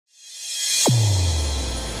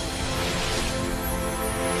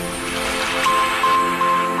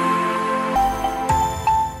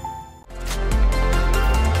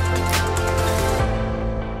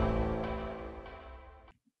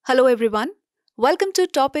Hello everyone. Welcome to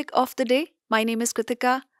Topic of the Day. My name is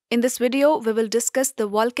Kritika. In this video, we will discuss the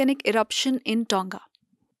volcanic eruption in Tonga.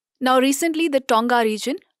 Now recently, the Tonga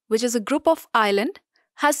region, which is a group of islands,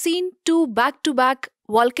 has seen two back-to-back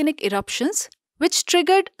volcanic eruptions which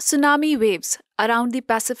triggered tsunami waves around the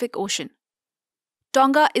Pacific Ocean.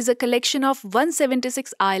 Tonga is a collection of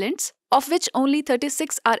 176 islands, of which only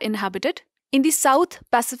 36 are inhabited, in the South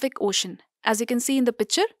Pacific Ocean, as you can see in the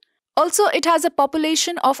picture. Also, it has a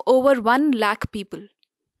population of over 1 lakh people.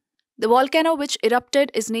 The volcano which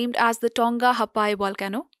erupted is named as the Tonga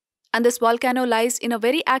volcano, and this volcano lies in a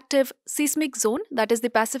very active seismic zone, that is the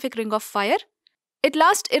Pacific Ring of Fire. It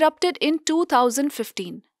last erupted in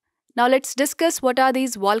 2015. Now let's discuss what are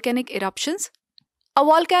these volcanic eruptions. A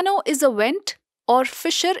volcano is a vent or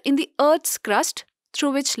fissure in the Earth's crust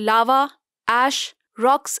through which lava, ash,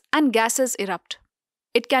 rocks and gases erupt.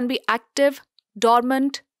 It can be active,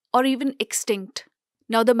 dormant, or even extinct.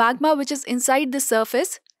 Now the magma which is inside the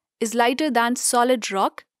surface is lighter than solid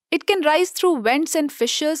rock. It can rise through vents and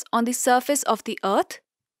fissures on the surface of the earth,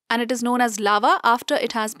 and it is known as lava after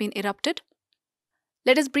it has been erupted.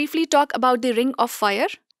 Let us briefly talk about the Ring of Fire.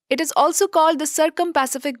 It is also called the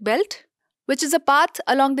Circum-Pacific Belt, which is a path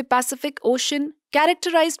along the Pacific Ocean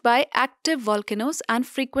characterized by active volcanoes and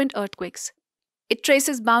frequent earthquakes. It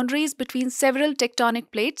traces boundaries between several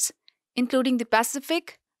tectonic plates, including the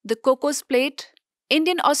Pacific, the Cocos Plate,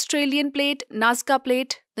 Indian-Australian Plate, Nazca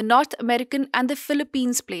Plate, the North American and the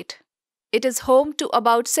Philippines Plate. It is home to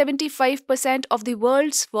about 75% of the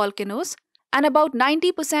world's volcanoes and about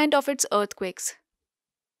 90% of its earthquakes.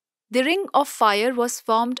 The Ring of Fire was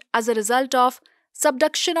formed as a result of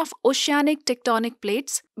subduction of oceanic tectonic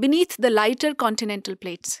plates beneath the lighter continental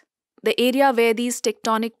plates. The area where these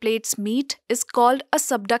tectonic plates meet is called a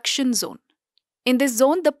subduction zone. In this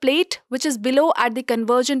zone, the plate which is below at the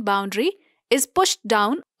convergent boundary is pushed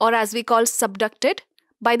down, or as we call subducted,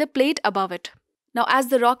 by the plate above it. Now as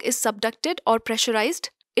the rock is subducted or pressurized,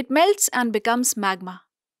 it melts and becomes magma.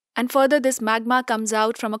 And further, this magma comes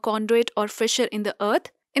out from a conduit or fissure in the earth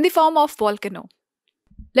in the form of volcano.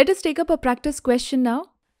 Let us take up a practice question now.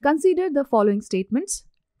 Consider the following statements.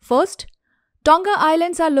 First, Tonga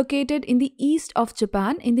Islands are located in the east of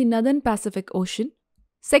Japan in the northern Pacific Ocean.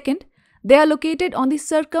 Second, they are located on the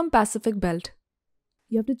Circum-Pacific Belt.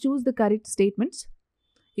 You have to choose the correct statements.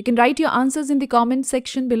 You can write your answers in the comment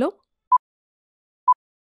section below.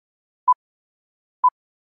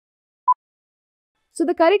 So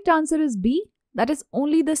the correct answer is B. That is,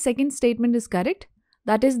 only the second statement is correct.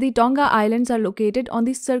 That is, the Tonga Islands are located on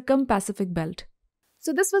the Circum-Pacific Belt.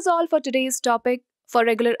 So this was all for today's topic. For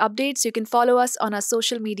regular updates, you can follow us on our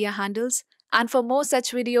social media handles. And for more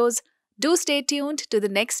such videos, do stay tuned to the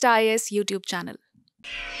next IAS YouTube channel.